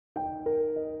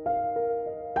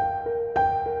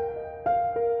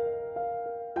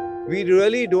We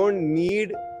really don't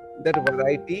need that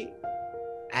variety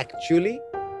actually,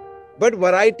 but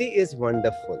variety is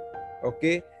wonderful.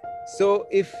 Okay, so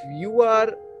if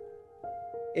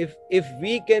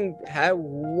we can have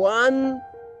one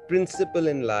principle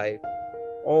in life,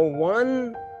 or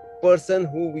one person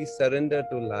who we surrender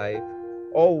to life,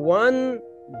 or one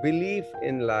belief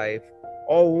in life,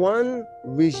 or one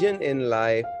vision in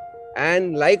life,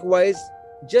 and likewise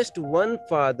just one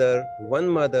father, one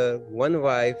mother, one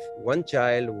wife, one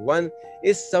child, one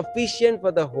is sufficient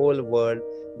for the whole world.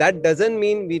 That doesn't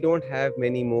mean we don't have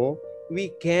many more. We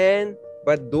can,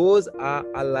 but those are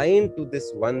aligned to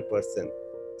this one person.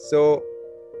 So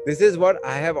this is what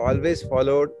I have always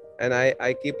followed, and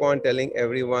I keep on telling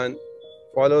everyone,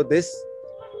 follow this.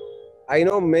 I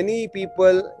know many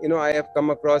people, I have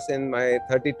come across in my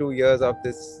 32 years of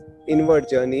this inward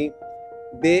journey.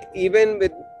 They, even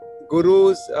with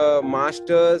gurus,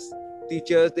 masters,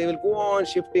 teachers, they will go on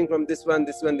shifting from this one,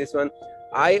 this one, this one.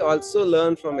 I also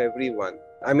learn from everyone.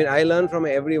 I mean, I learn from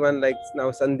everyone. Like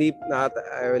now, Sandeep Nath,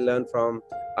 I will learn from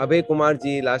Abhay Kumar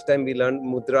ji. Last time we learned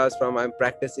mudras from. I'm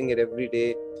practicing it every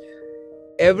day.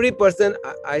 Every person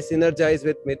I synergize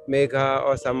with Megha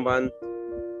or someone,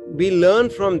 we learn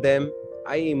from them.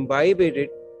 I imbibe it,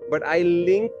 but I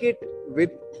link it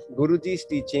with Guruji's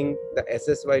teaching, the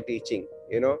SSY teaching,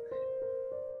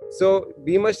 So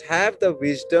we must have the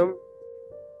wisdom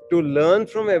to learn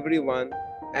from everyone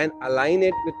and align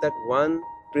it with that one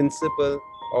principle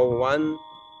or one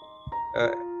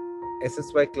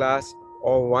SSY class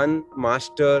or one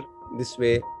master this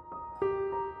way.